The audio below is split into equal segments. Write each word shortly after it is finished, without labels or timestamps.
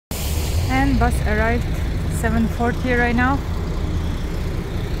station. Bus arrived 7:40 right now.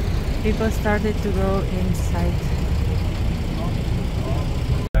 People started to go inside.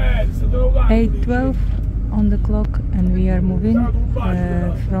 8:12 on the clock, and we are moving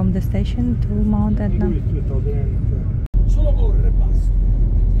from the station to Mount Etna.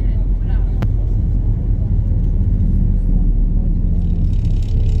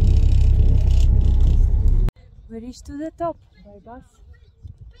 We reached to the top by bus,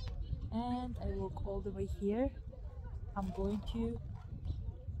 and I walk all the way here. I'm going to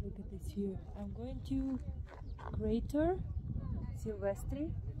look at this view. I'm going to Crater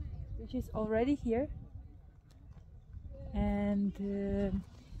Silvestri, which is already here, and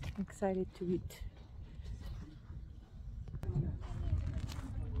excited to eat.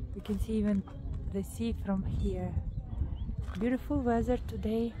 You can see even the sea from here. Beautiful weather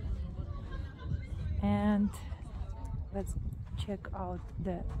today, and let's check out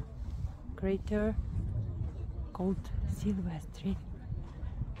the crater called Silvestri.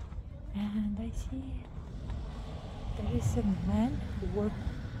 And I see there is a man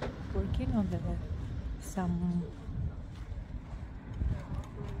working on some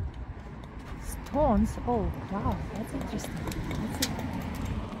stones. Oh wow, that's interesting. Let's see.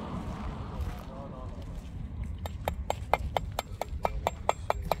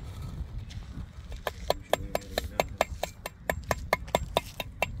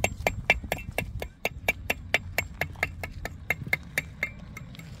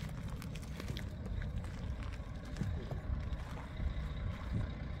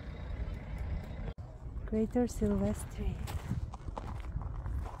 Crater Silvestri,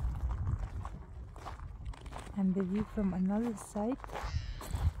 and the view from another side.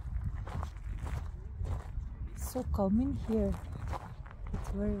 It's so calming here. It's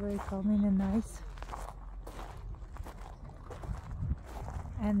very calming and nice,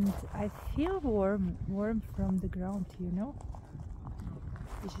 and I feel warm from the ground, you know,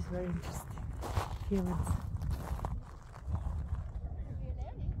 which is very interesting feelings.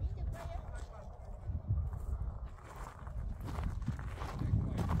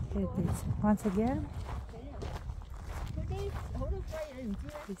 Here it is once again.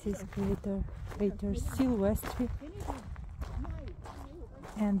 This is crater Silvestri,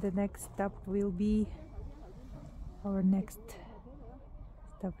 and the next stop will be over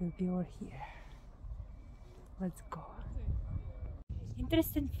here. Let's go.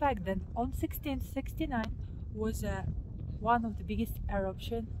 Interesting fact that on 1669 was one of the biggest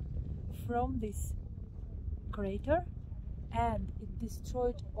eruption from this crater, and it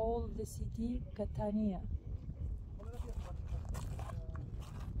destroyed all of the city Catania.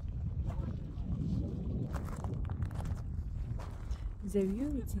 The view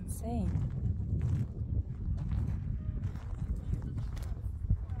is insane.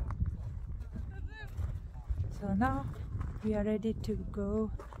 So now we are ready to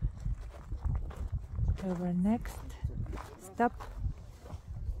go to our next stop,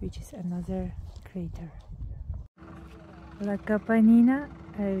 which is another crater. La Capanina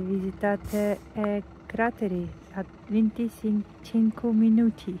visitate crateri a 25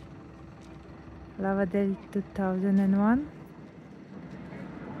 minuti. Lava del 2001.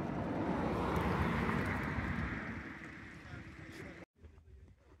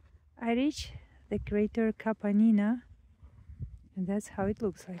 I reached the crater Capanina, and that's how it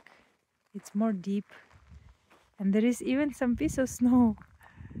looks like. It's more deep, and there is even some piece of snow.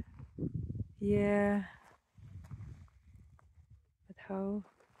 Yeah. But how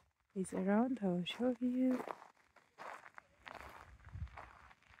is around? I will show you.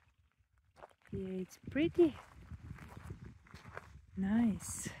 Yeah, it's pretty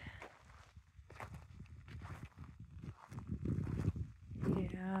nice.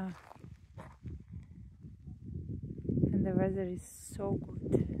 Yeah. And the weather is so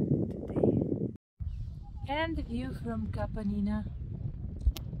good today. And the view from Capanina.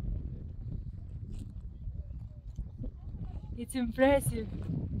 It's impressive.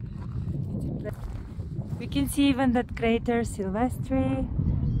 We can see even that crater Silvestri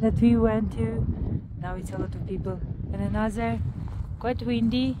that we went to. Now it's a lot of people. And another, quite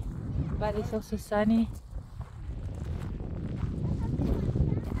windy, but it's also sunny.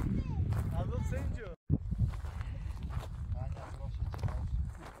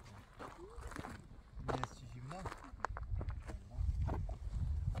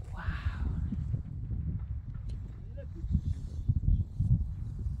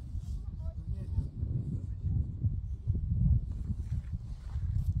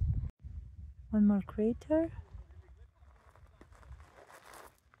 One more crater.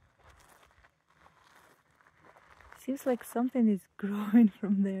 Seems like something is growing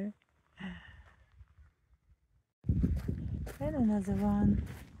from there. And another one.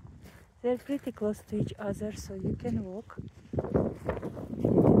 They're pretty close to each other, so you can walk. You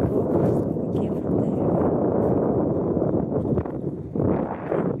can walk. We came from there.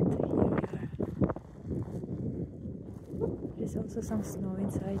 And here we are. There's also some snow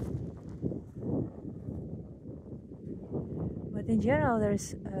inside. But in general,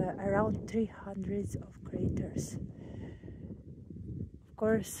 there's around 300 of craters. Of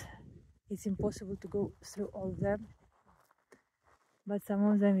course, it's impossible to go through all of them, but some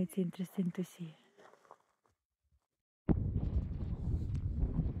of them it's interesting to see.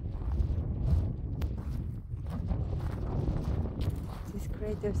 This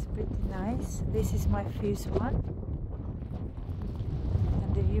crater is pretty nice. This is my first one,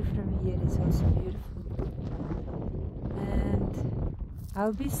 and the view from here is also beautiful. And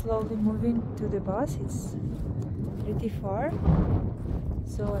I'll be slowly moving to the bus. It's pretty far,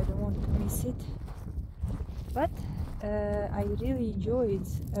 so I don't want to miss it. But I really enjoy it.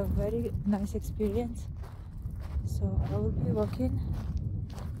 It's a very nice experience. So I will be walking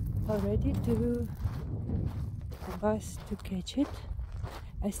already to the bus to catch it.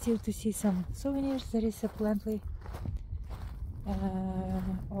 I still to see some souvenirs. There is a plenty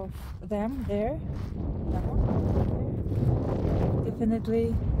of them there.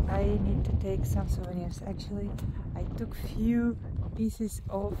 Definitely I need to take some souvenirs. Actually, I took few pieces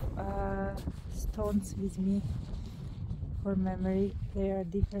of stones with me for memory. They are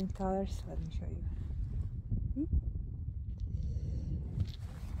different colors. Let me show you.